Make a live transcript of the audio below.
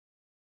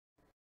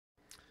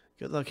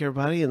Good luck,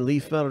 everybody, in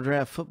Leaf Metal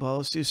Draft Football.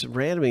 Let's do some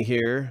randoming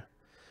here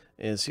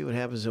and see what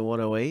happens in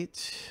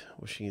 108.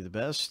 Wishing you the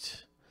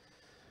best.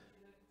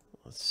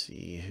 Let's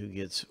see who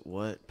gets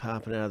what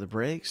popping out of the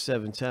break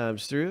 7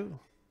 times through.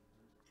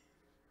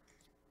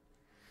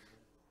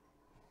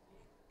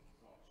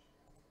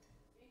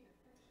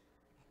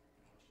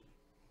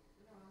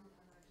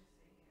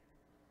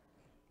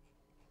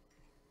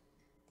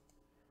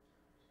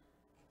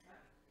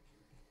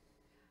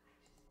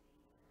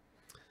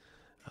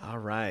 All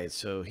right,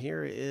 so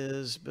here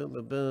is boom,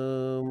 boom,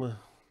 boom.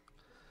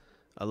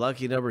 A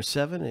lucky number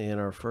 7, and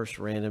our first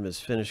random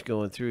is finished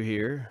going through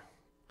here.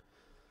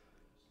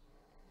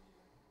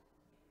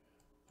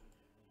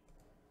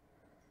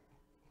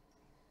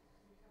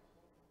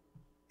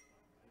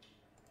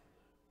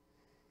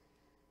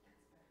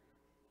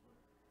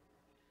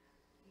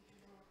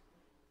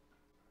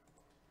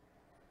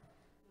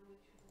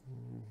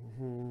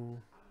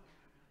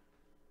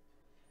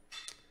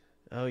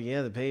 Oh,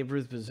 yeah, the Babe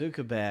Ruth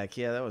Bazooka back.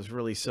 Yeah, that was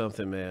really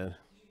something, man.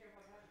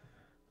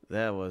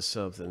 That was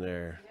something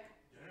there.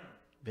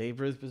 Babe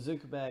Ruth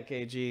Bazooka back,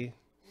 AG.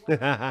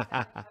 That's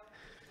a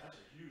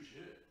huge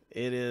hit.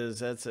 It is.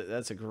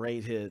 That's a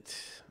great hit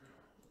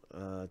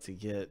to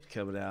get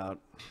coming out.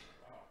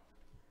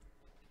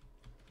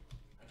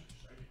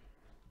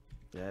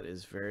 That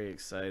is very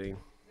exciting.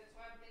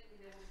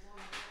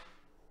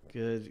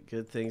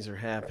 Good things are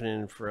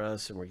happening for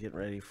us, and we're getting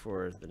ready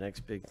for the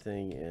next big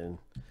thing in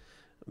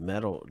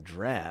Metal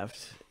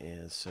Draft.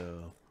 And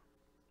so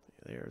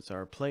there's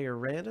our player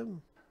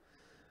random.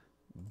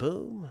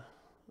 Boom.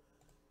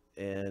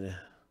 And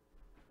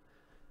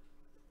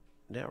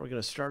now we're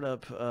going to start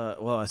up,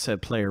 well, I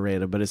said player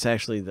random, but it's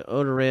actually the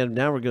owner random.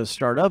 Now we're going to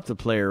start up the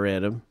player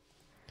random.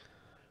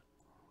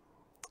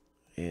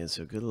 And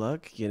so good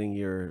luck getting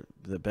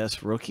the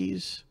best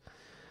rookies.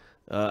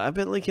 I've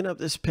been linking up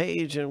this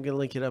page, and I'm going to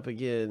link it up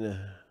again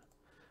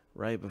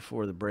right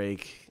before the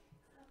break.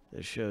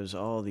 That shows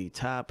all the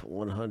top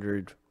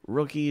 100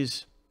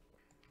 rookies.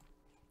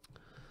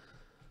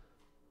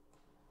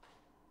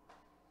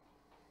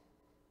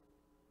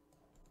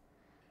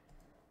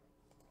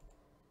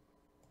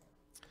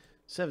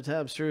 Seven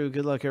times through.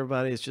 Good luck,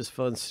 everybody. It's just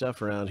fun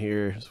stuff around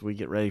here as we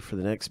get ready for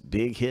the next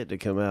big hit to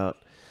come out.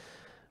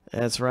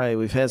 That's right.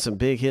 We've had some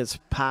big hits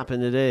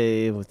popping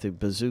today with the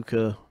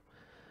bazooka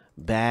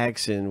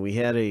backs, and we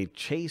had a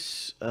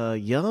Chase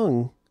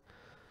Young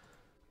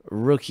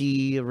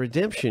rookie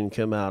redemption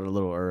come out a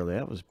little early.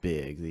 That was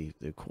big.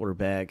 The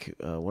quarterback,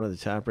 one of the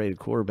top-rated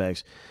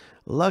quarterbacks.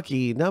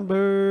 Lucky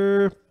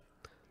number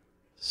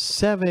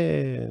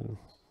 7.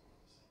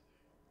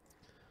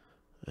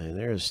 And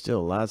there's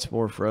still lots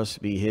more for us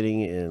to be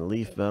hitting in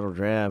Leaf Metal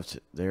Draft.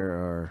 There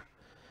are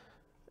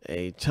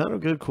a ton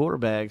of good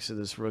quarterbacks in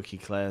this rookie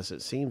class.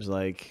 It seems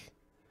like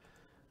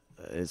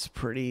it's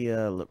pretty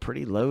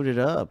loaded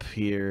up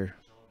here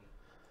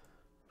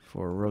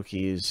for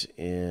rookies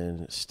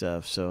and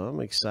stuff. So I'm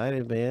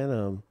excited,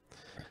 man.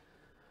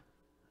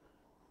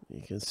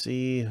 You can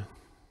see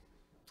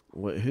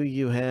who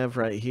you have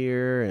right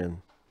here, and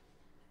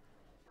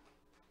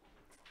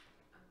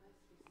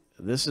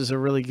this is a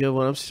really good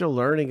one. I'm still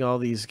learning all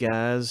these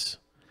guys.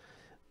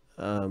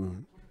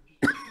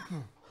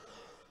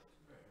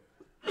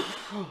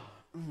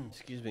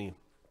 Excuse me.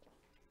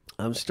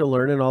 I'm still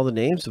learning all the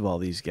names of all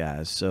these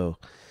guys. So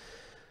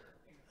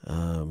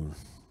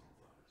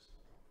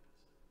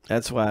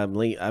that's why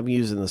I'm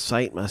using the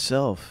site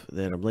myself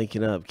that I'm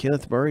linking up.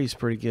 Kenneth Murray's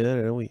pretty good.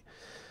 I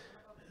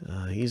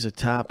know he's a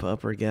top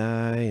upper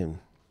guy, and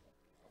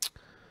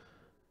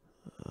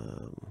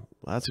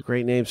lots of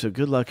great names. So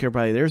good luck,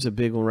 everybody. There's a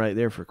big one right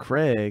there for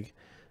Craig,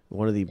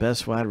 one of the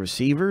best wide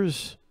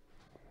receivers.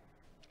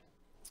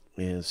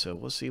 And so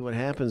we'll see what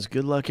happens.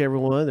 Good luck,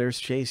 everyone. There's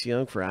Chase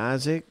Young for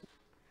Isaac.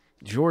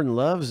 Jordan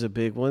Love is a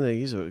big one.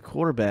 He's a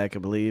quarterback, I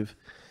believe,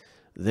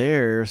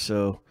 there.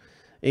 So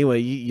anyway,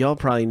 y'all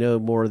probably know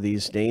more of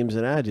these names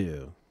than I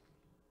do.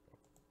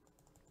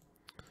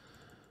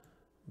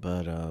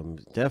 But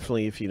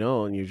definitely, if you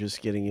don't, you're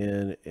just getting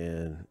in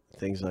and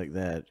things like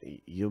that,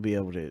 you'll be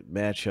able to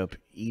match up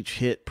each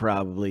hit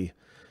probably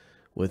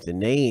with the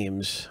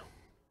names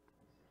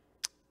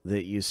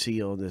that you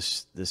see on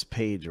this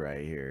page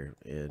right here.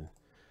 And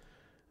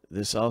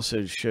this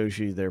also shows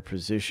you their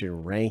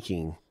position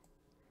ranking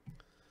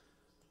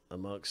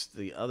amongst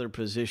the other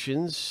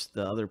positions,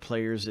 the other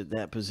players at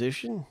that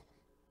position.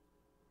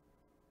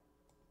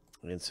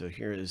 And so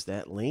here is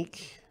that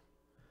link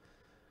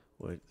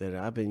that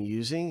I've been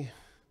using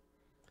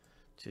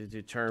to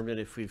determine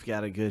if we've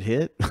got a good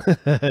hit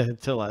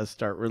until I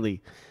start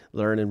really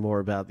learning more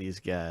about these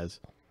guys.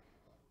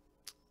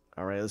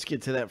 All right, let's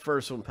get to that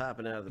first one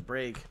popping out of the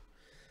break.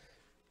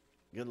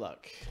 Good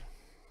luck.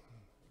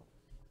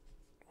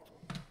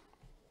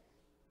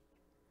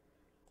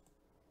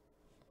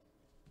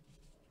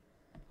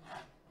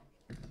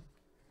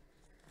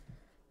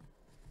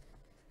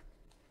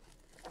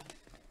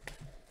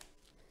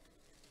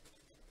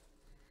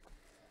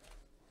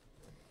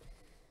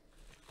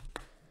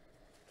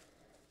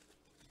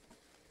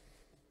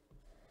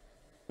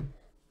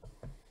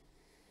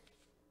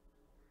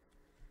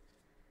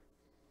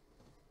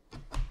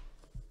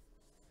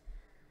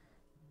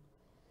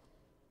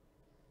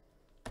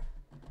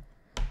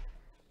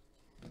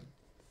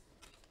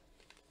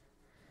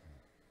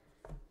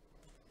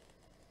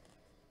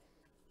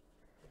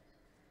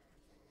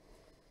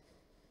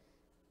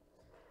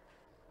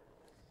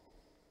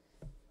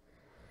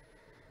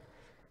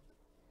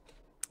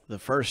 The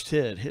first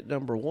hit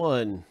number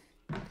 1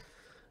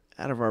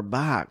 out of our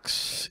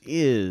box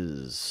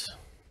is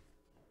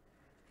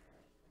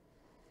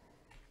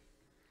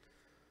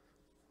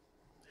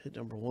hit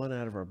number 1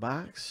 out of our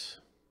box.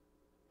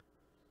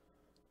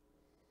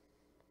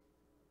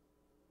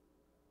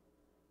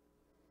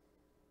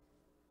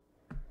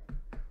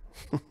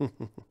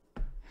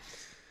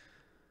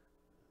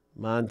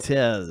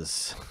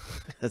 Montez.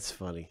 That's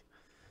funny.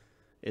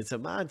 It's a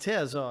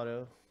Montez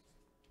auto.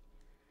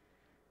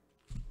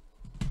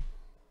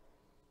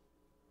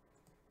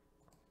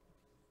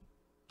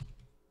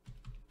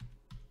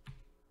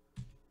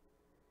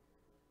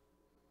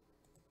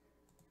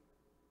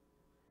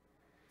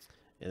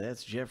 And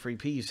that's Jeffrey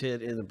P's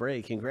hit in the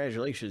break.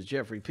 Congratulations,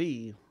 Jeffrey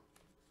P.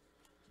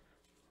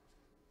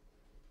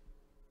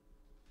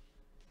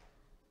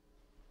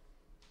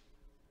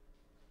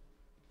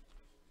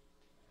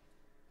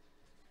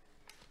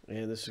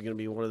 And this is going to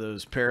be one of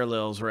those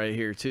parallels right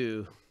here,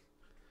 too.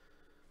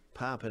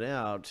 Popping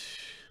out.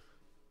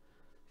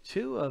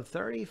 2 of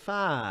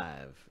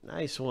 35.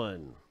 Nice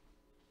one.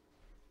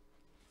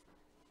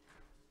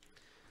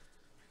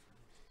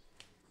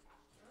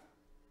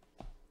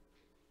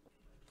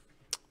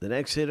 The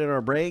next hit in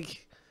our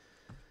break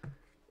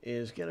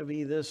is going to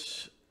be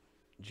this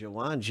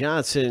Jawan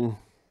Johnson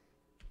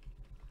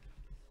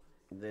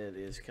that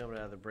is coming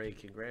out of the break.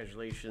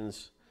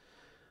 Congratulations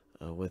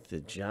with the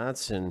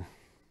Johnson.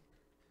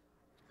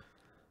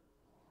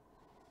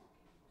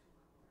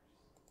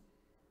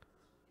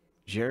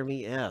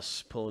 Jeremy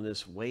S. pulling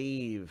this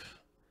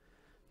wave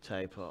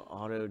type of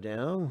auto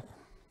down.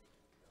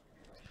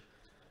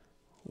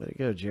 Way to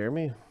go,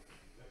 Jeremy.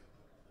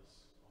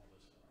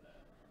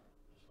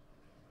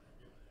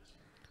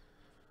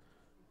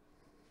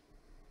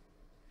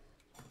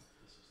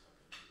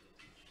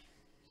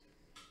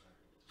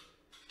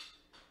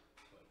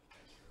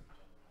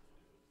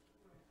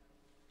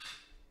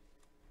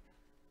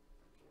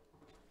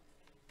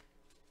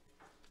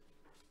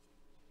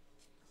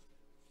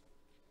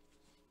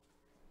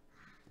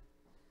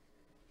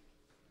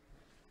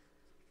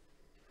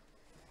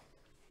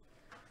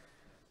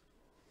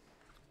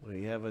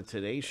 We have a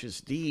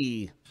Tenacious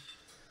D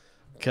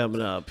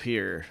coming up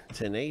here.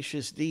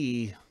 Tenacious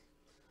D.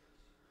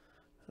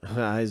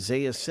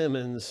 Isaiah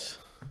Simmons.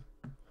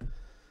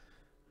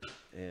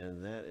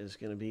 And that is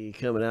going to be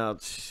coming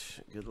out.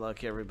 Good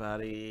luck,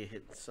 everybody.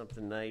 Hit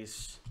something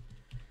nice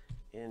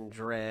in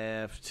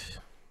draft.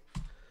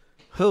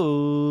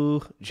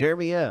 Who?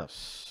 Jeremy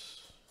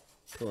S.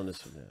 Pulling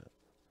this one out.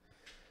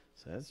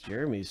 So that's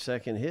Jeremy's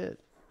second hit.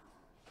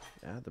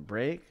 Out the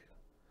break.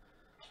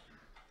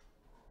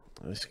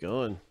 Nice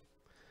going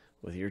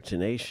with your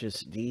Tenacious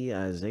D,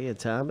 Isaiah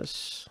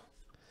Thomas.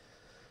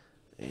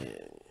 And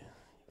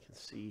you can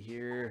see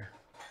here,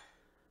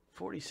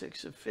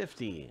 46 of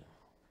 50.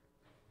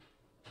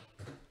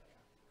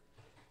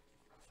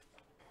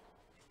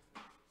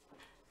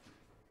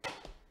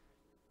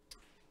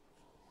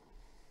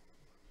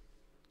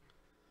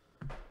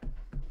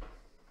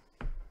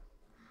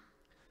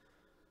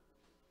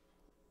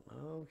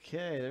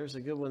 Okay, there's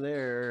a good one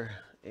there.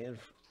 And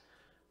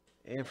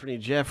Anthony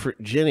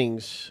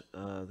Jennings,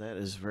 that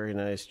is very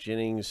nice.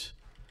 Jennings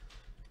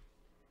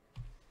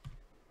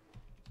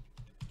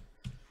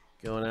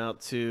going out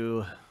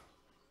to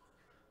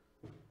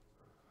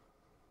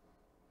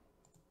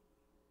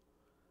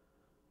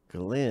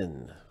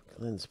Glenn.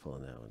 Glenn's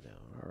pulling that one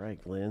down. All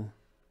right, Glenn.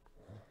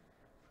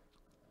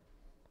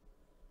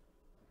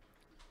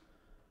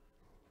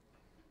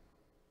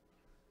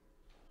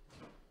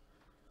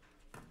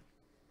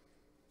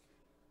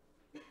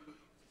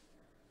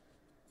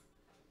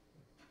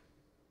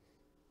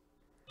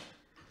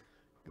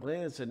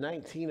 Glenn, it's a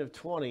 19 of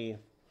 20.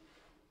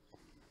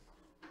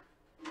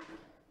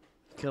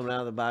 Coming out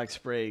of the box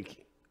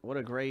break. What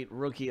a great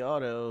rookie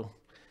auto.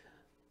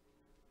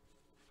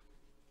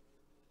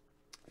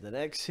 The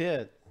next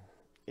hit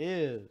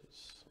is,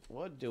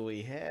 what do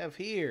we have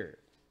here?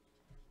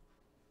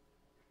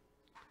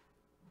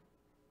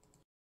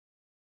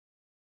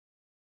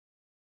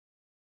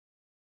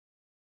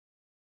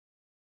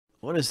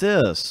 What is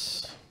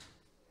this?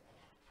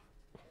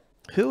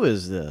 Who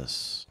is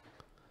this?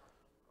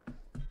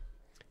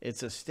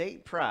 It's a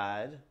State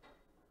Pride.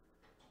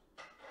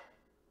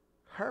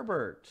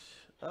 Herbert.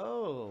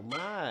 Oh,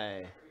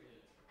 my.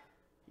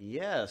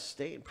 Yes,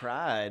 State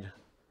Pride.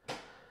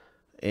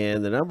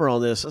 And the number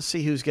on this, let's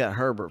see who's got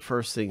Herbert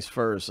first things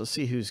first. Let's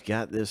see who's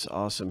got this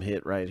awesome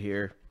hit right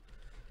here.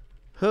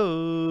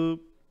 Hope.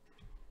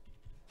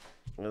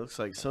 It looks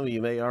like some of you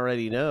may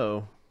already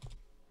know.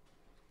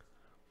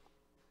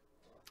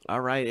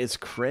 All right, it's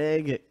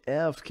Craig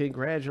F.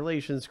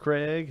 Congratulations,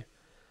 Craig.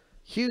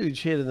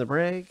 Huge hit in the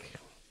break.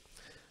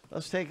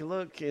 Let's take a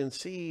look and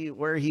see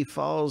where he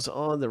falls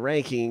on the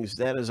rankings.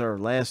 That is our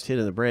last hit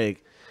in the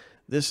break.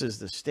 This is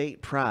the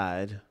State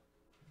Pride.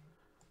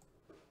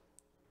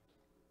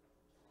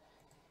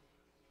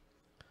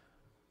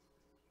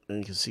 And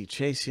you can see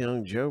Chase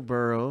Young, Joe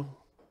Burrow.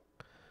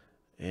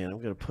 And I'm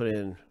going to put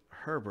in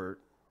Herbert.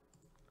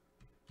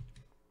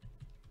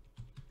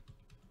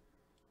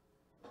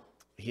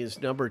 He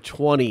is number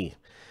 20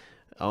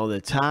 on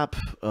the top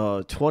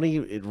 20.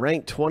 It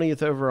ranked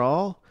 20th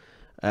overall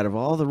out of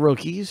all the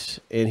rookies,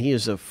 and he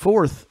is a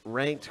 4th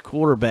ranked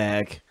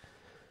quarterback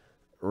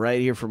right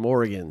here from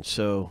Oregon.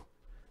 So,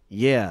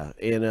 yeah,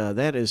 and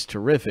that is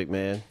terrific,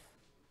 man.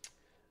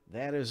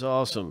 That is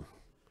awesome.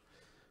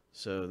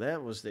 So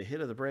that was the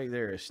hit of the break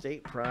there.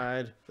 State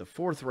Pride, the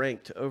 4th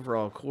ranked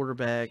overall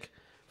quarterback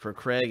for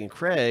Craig. And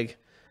Craig,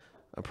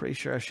 I'm pretty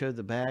sure I showed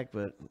the back,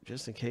 but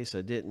just in case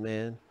I didn't,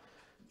 man,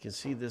 you can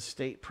see this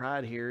State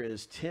Pride here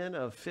is 10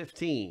 of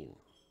 15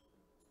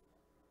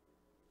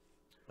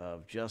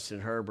 of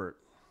Justin Herbert.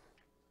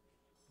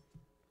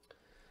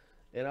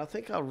 And I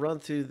think I'll run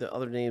through the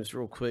other names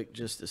real quick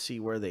just to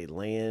see where they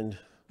land.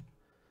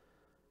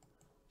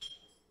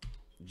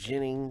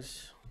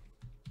 Jennings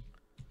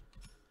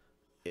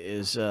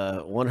is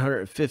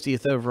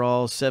 150th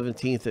overall,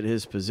 17th at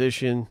his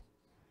position.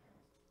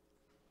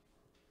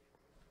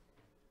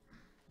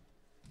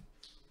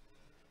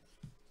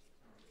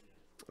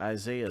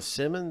 Isaiah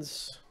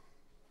Simmons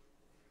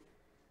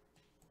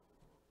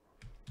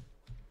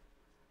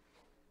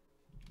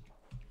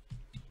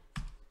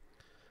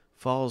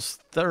falls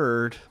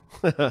 3rd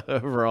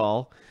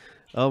overall.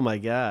 Oh my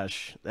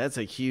gosh, that's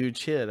a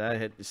huge hit. I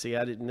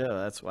didn't know.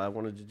 That's why I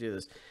wanted to do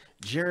this.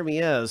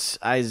 Jeremy S.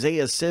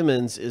 Isaiah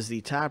Simmons is the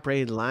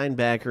top-rated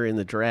linebacker in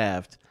the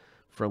draft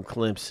from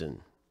Clemson.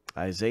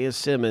 Isaiah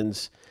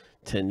Simmons,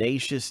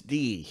 Tenacious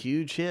D,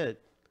 huge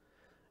hit.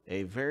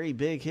 A very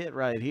big hit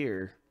right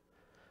here.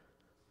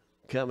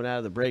 Coming out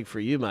of the break for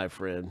you, my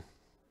friend.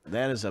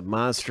 That is a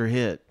monster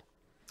hit.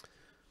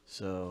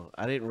 So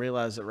I didn't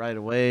realize it right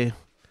away.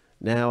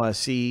 Now I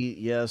see,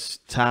 yes,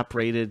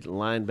 top-rated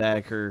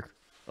linebacker.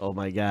 Oh,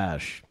 my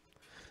gosh.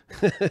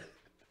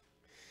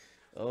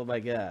 Oh, my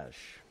gosh.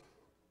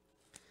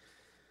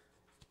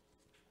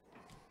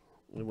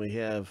 And we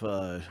have,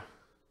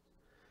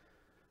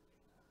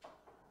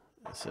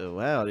 so,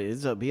 wow, it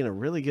ends up being a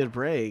really good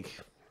break.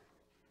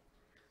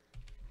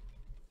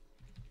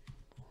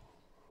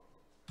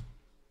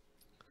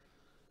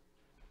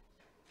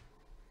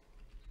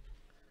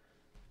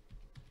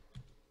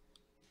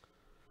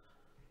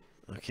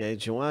 Okay,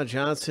 Jawan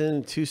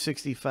Johnson,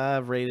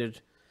 265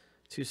 rated,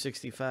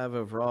 265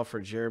 overall for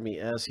Jeremy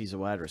S. He's a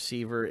wide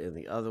receiver. And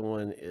the other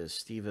one is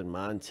Steven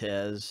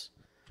Montez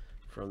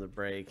from the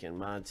break. And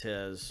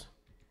Montez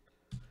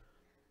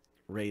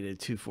rated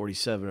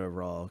 247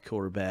 overall,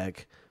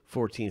 quarterback,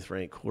 14th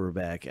ranked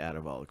quarterback out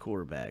of all the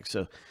quarterbacks.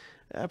 So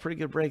a pretty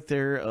good break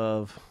there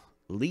of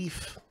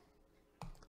Leaf